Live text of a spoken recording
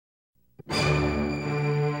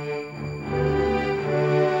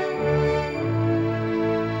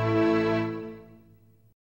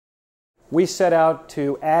We set out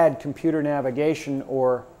to add computer navigation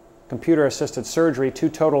or computer-assisted surgery to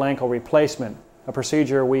total ankle replacement, a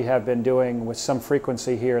procedure we have been doing with some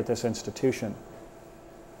frequency here at this institution.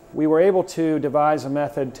 We were able to devise a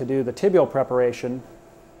method to do the tibial preparation,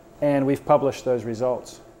 and we've published those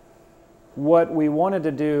results. What we wanted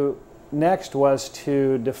to do next was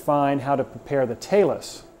to define how to prepare the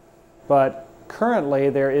talus, but currently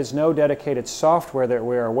there is no dedicated software that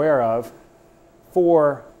we're aware of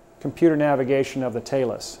for computer navigation of the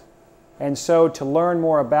talus. And so to learn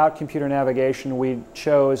more about computer navigation, we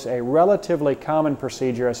chose a relatively common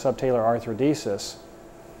procedure, a subtalar arthrodesis,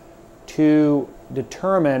 to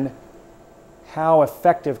determine how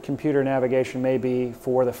effective computer navigation may be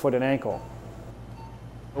for the foot and ankle.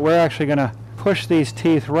 We're actually going to push these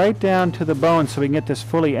teeth right down to the bone so we can get this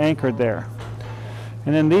fully anchored there.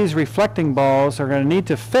 And then these reflecting balls are going to need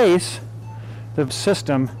to face the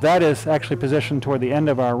system that is actually positioned toward the end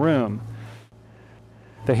of our room.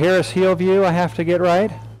 The Harris heel view I have to get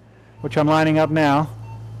right, which I'm lining up now.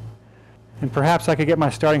 And perhaps I could get my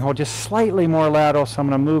starting hold just slightly more lateral, so I'm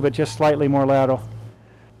going to move it just slightly more lateral.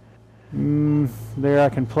 There, I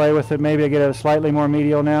can play with it. Maybe I get it slightly more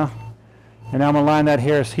medial now. And now I'm going to line that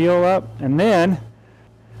Harris heel up, and then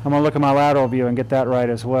I'm going to look at my lateral view and get that right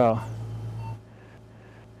as well.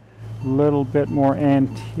 A little bit more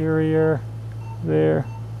anterior there.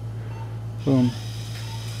 Boom.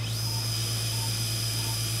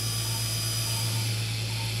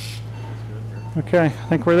 Okay, I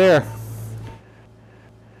think we're there.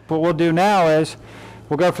 What we'll do now is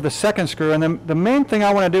we'll go for the second screw, and then the main thing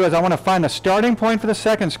I want to do is I want to find the starting point for the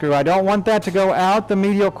second screw. I don't want that to go out the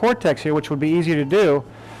medial cortex here, which would be easy to do.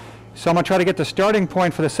 So I'm going to try to get the starting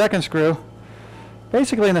point for the second screw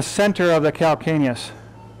basically in the center of the calcaneus.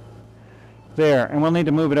 There, and we'll need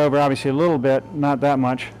to move it over obviously a little bit, not that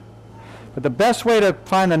much. But the best way to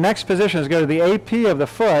find the next position is go to the AP of the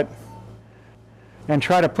foot and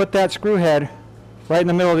try to put that screw head right in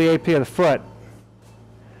the middle of the AP of the foot.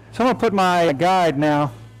 So I'm going to put my guide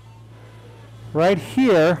now right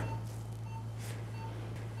here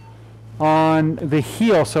on the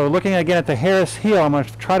heel. So looking again at the Harris heel, I'm going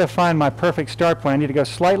to try to find my perfect start point. I need to go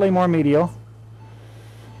slightly more medial.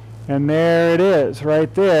 And there it is,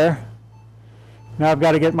 right there. Now I've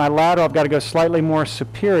got to get my lateral, I've got to go slightly more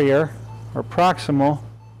superior or proximal.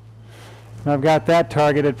 And I've got that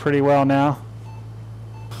targeted pretty well now.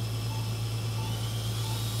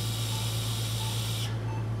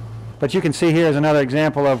 But you can see here is another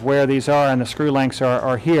example of where these are, and the screw lengths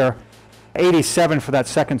are here. 87 for that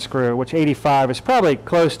second screw, which 85 is probably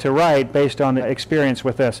close to right based on the experience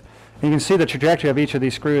with this. And you can see the trajectory of each of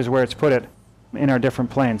these screws where it's put it in our different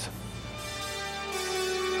planes.